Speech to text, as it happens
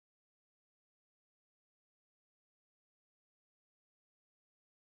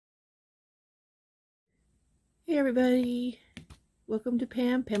Hey everybody, welcome to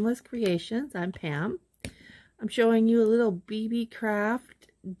Pamela's Creations. I'm Pam. I'm showing you a little Beebeecraft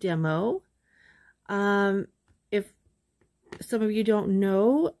demo. If some of you don't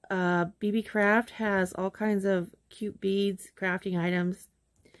know, Beebeecraft has all kinds of cute beads, crafting items.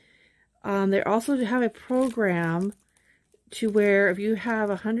 They also have a program to where if you have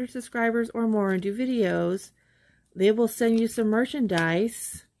 100 subscribers or more and do videos, they will send you some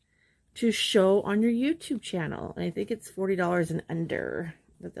merchandise to show on your YouTube channel. And I think it's $40 and under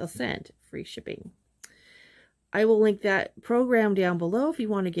that they'll send, free shipping. I will link that program down below if you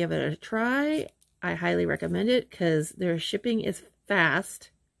want to give it a try. I highly recommend it because their shipping is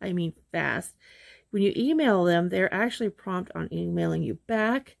fast. I mean fast. When you email them, they're actually prompt on emailing you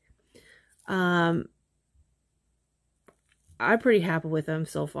back. I'm pretty happy with them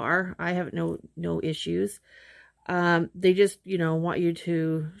so far. I have no issues. They just, want you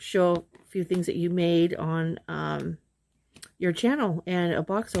to show a few things that you made on your channel and a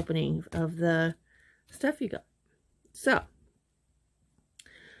box opening of the stuff you got. So,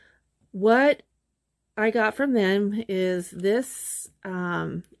 what I got from them is this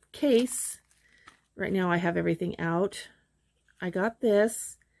case. Right now I have everything out. I got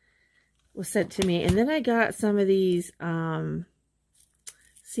this. Was sent to me. And then I got some of these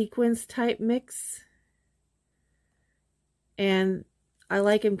sequins type mix. And I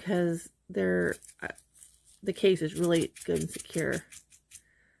like them because the case is really good and secure.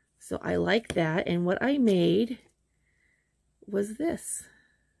 So I like that. And what I made was this.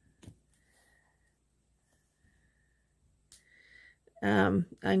 I'm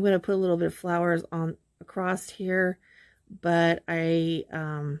going to put a little bit of flowers on across here, but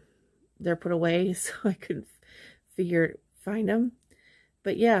they're put away, so I couldn't find them.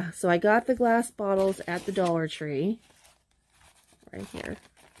 But yeah, so I got the glass bottles at the Dollar Tree. Right here.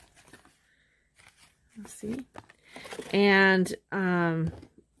 Let's see. And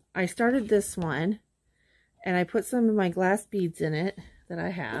I started this one, and I put some of my glass beads in it that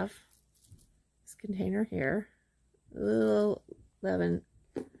I have. This container here. Little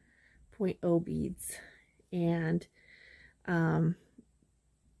 11.0 beads. And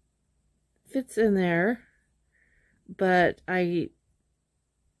fits in there, but I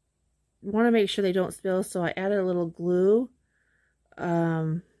want to make sure they don't spill, so I added a little glue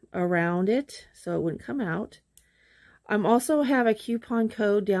around it so it wouldn't come out. I also have a coupon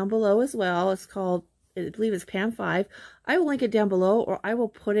code down below as well. It's called, I believe it's Pam 5. I will link it down below, or I will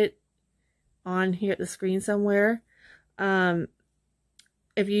put it on here at the screen somewhere.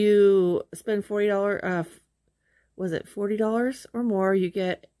 If you spend $40, was it $40 or more, you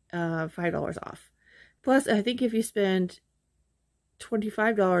get $5 off. Plus, I think if you spend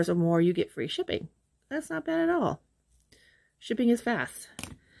 $25 or more, you get free shipping. That's not bad at all. Shipping is fast.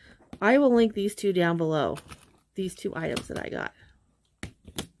 I will link these two down below. These two items that I got.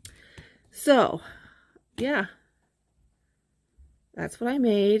 So, yeah. That's what I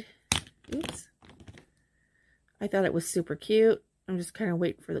made. Oops. I thought it was super cute. I'm just kind of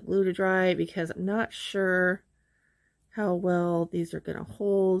waiting for the glue to dry because I'm not sure how well these are going to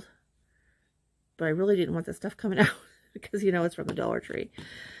hold. But I really didn't want the stuff coming out because, it's from the Dollar Tree.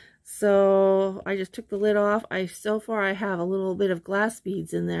 So I just took the lid off. So far I have a little bit of glass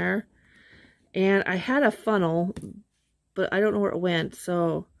beads in there. And I had a funnel, but I don't know where it went.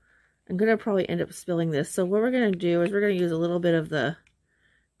 So I'm going to probably end up spilling this. So what we're going to do is we're going to use a little bit of the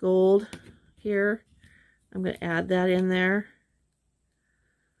gold here. I'm going to add that in there.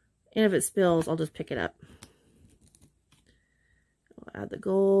 And if it spills, I'll just pick it up. I'll add the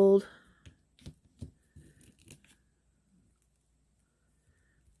gold.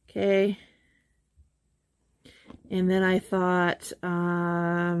 Okay. And then I thought,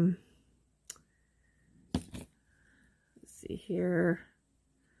 let's see here,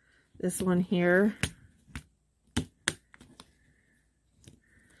 this one here.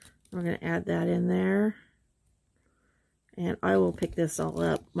 We're going to add that in there. And I will pick this all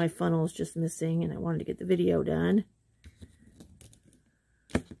up. My funnel is just missing and I wanted to get the video done.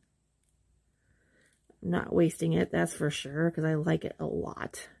 I'm not wasting it, that's for sure, because I like it a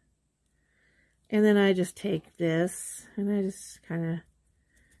lot. And then I just take this and I just kind of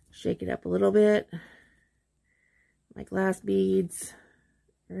shake it up a little bit. My glass beads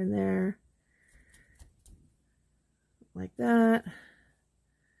are in there. Like that.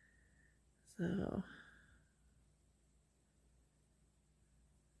 So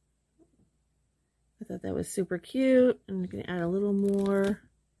I thought that was super cute. I'm going to add a little more.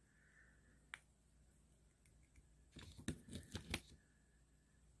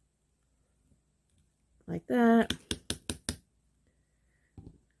 Like that.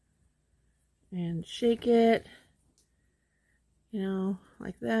 And shake it. you know,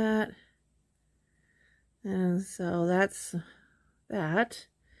 like that. And so that's that.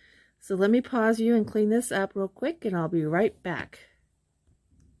 So let me pause you and clean this up real quick, and I'll be right back.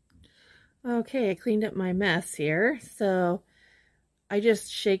 Okay, I cleaned up my mess here. So I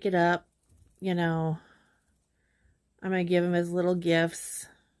just shake it up, you know. I'm going to give them as little gifts.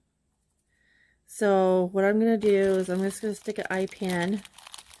 So what I'm going to do is I'm just going to stick an eye pin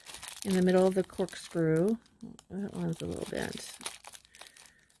in the middle of the corkscrew. That one's a little bent.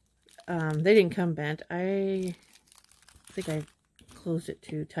 They didn't come bent. I think I closed it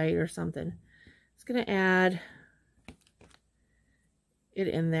too tight or something. It's going to add it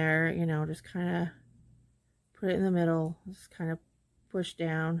in there, you know, just kind of put it in the middle. Just kind of push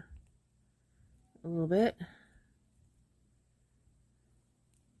down a little bit.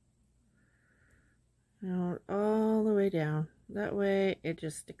 Now all the way down. That way it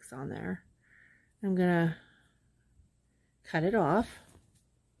just sticks on there. I'm gonna cut it off.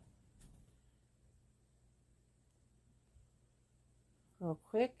 Real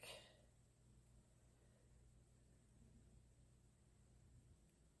quick.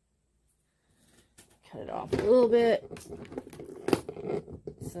 Cut it off a little bit.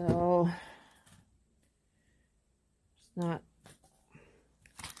 So it's not,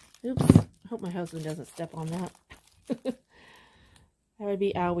 oops, I hope my husband doesn't step on that. That would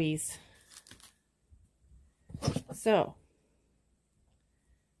be owies. So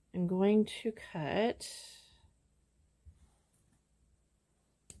I'm going to cut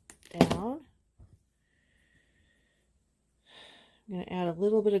down. I'm going to add a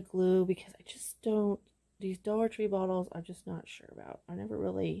little bit of glue because I just don't, these Dollar Tree bottles I'm just not sure about. I never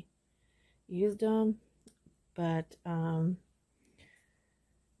really used them, but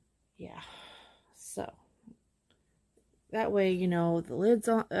yeah. So that way, you know, the lid's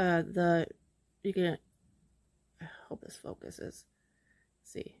on, you can, I hope this focuses.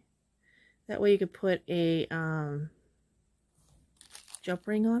 Let's see. That way you could put a jump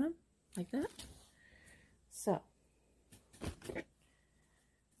ring on them, like that. So, let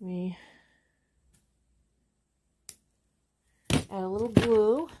me add a little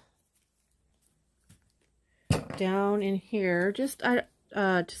glue down in here, just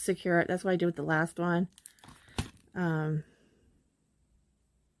to secure it. That's what I did with the last one. Kind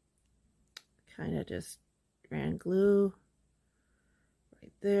of just ran glue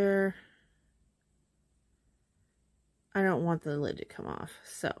right there. I don't want the lid to come off,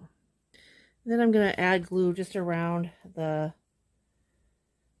 so then I'm going to add glue just around the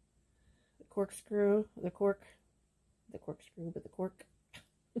corkscrew, the corkscrew, but the cork,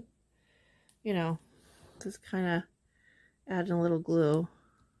 you know, just kind of adding a little glue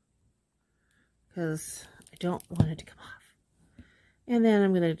because I don't want it to come off. And then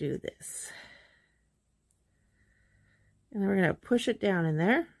I'm going to do this. And then we're going to push it down in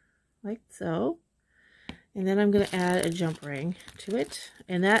there, like so. And then I'm going to add a jump ring to it.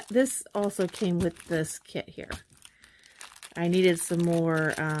 And this also came with this kit here. I needed some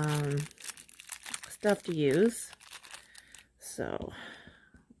more stuff to use. So,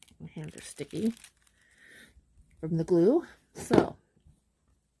 my hands are sticky from the glue. So,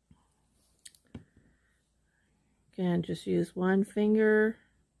 again, just use one finger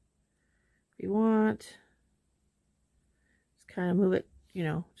if you want. Just kind of move it, you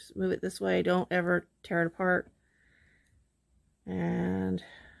know, just move it this way. Don't ever tear it apart. And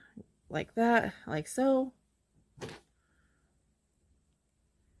like that, like so.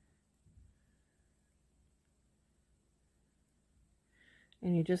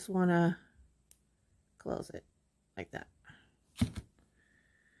 And you just want to close it like that.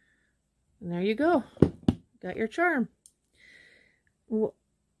 And there you go. Got your charm. You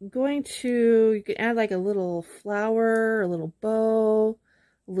can add like a little flower, a little bow,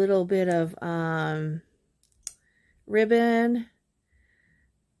 a little bit of ribbon.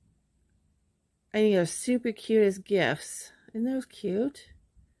 I think they're super cute as gifts. Isn't those cute?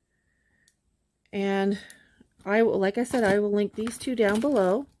 And like I said, I will link these two down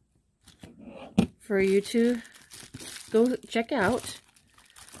below for you to go check out.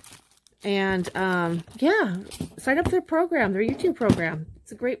 And yeah, sign up for their program, their YouTube program.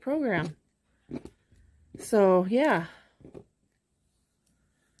 It's a great program. So yeah.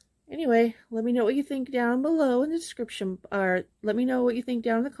 Anyway, let me know what you think down below in the description, or let me know what you think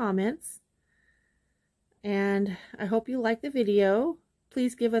down in the comments. And I hope you like the video.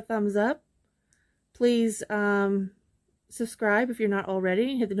 Please give a thumbs up. Please subscribe if you're not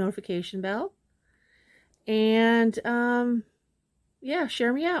already. Hit the notification bell. And yeah,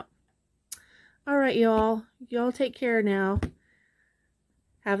 share me out. All right, y'all. Y'all take care now.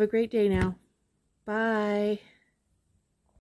 Have a great day now. Bye.